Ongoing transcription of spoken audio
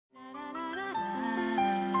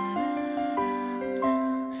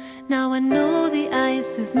Now I know the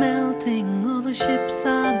ice is melting, all the ships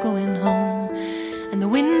are going home, and the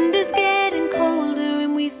wind is getting colder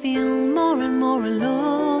and we feel more and more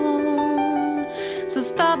alone. So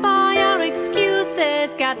stop all your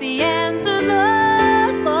excuses, got the answers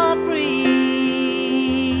all for free.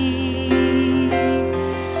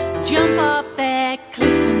 Jump off that cliff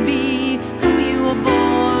and be who you were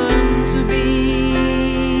born to be.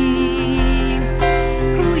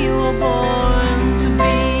 Who you were born to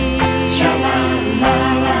be.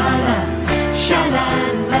 Sha-la-la-la-la,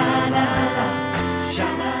 sha-la-la-la-la,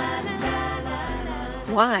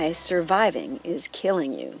 sha-la-la-la-la. Why surviving is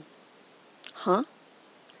killing you. Huh?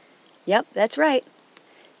 Yep, that's right.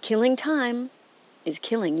 Killing time is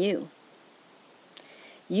killing you.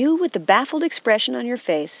 You with the baffled expression on your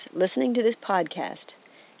face listening to this podcast,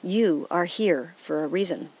 you are here for a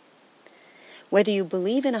reason. Whether you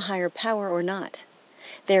believe in a higher power or not,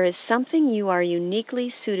 there is something you are uniquely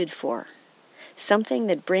suited for, something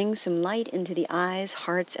that brings some light into the eyes,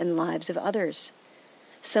 hearts, and lives of others,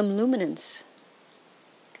 some luminance.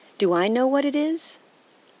 Do I know what it is?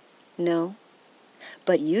 No,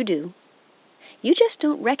 but you do. You just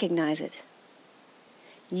don't recognize it.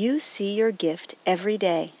 You see your gift every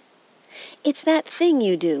day. It's that thing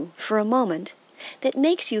you do for a moment that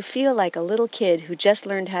makes you feel like a little kid who just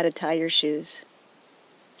learned how to tie your shoes.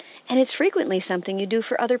 And it's frequently something you do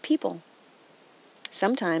for other people.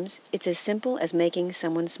 Sometimes it's as simple as making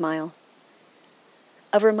someone smile,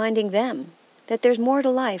 of reminding them that there's more to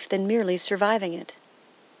life than merely surviving it.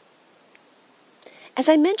 As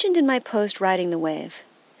I mentioned in my post Riding the Wave,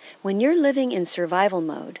 when you're living in survival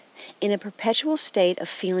mode, in a perpetual state of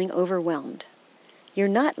feeling overwhelmed, you're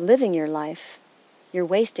not living your life, you're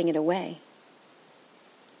wasting it away.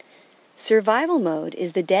 Survival mode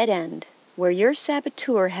is the dead end where your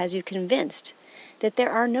saboteur has you convinced that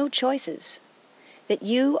there are no choices, that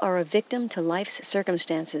you are a victim to life's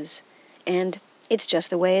circumstances, and it's just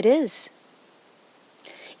the way it is.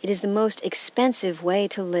 It is the most expensive way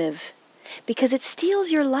to live because it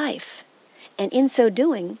steals your life, and in so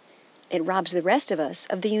doing, it robs the rest of us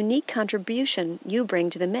of the unique contribution you bring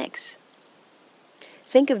to the mix.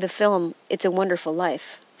 Think of the film It's a Wonderful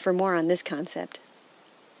Life for more on this concept.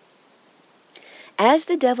 As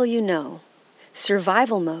the devil you know,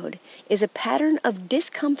 survival mode is a pattern of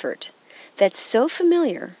discomfort that's so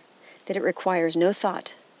familiar that it requires no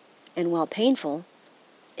thought, and while painful,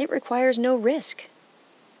 it requires no risk.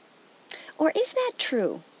 Or is that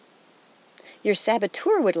true? Your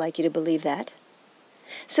saboteur would like you to believe that,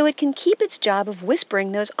 so it can keep its job of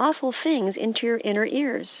whispering those awful things into your inner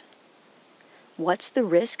ears. What's the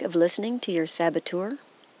risk of listening to your saboteur?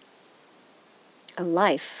 A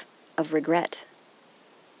life of regret.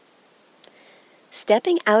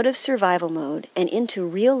 Stepping out of survival mode and into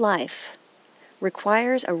real life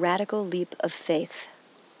requires a radical leap of faith,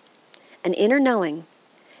 an inner knowing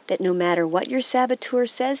that no matter what your saboteur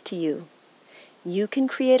says to you, you can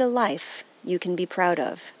create a life you can be proud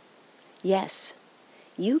of. Yes,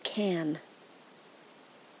 you can.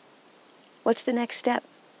 What's the next step?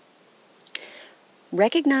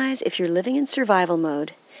 Recognize if you're living in survival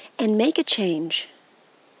mode and make a change.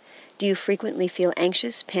 Do you frequently feel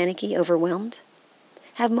anxious, panicky, overwhelmed?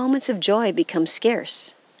 Have moments of joy become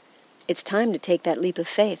scarce? It's time to take that leap of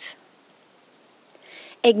faith.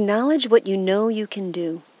 Acknowledge what you know you can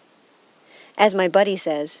do. As my buddy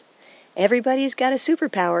says, everybody's got a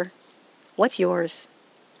superpower. What's yours?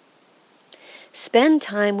 Spend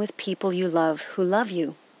time with people you love who love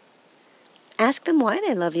you. Ask them why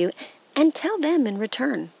they love you and tell them in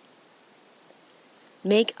return.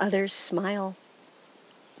 Make others smile.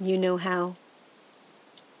 You know how.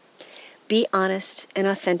 Be honest and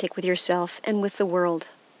authentic with yourself and with the world.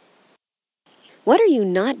 What are you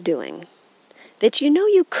not doing that you know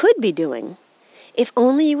you could be doing if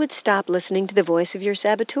only you would stop listening to the voice of your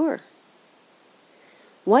saboteur?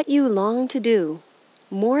 What you long to do,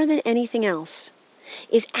 more than anything else,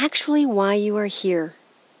 is actually why you are here.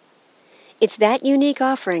 It's that unique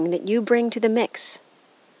offering that you bring to the mix,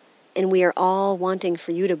 and we are all wanting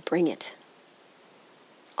for you to bring it.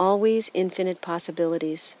 Always infinite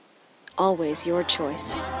possibilities. Always your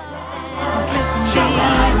choice. Jump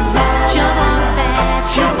on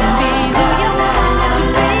that,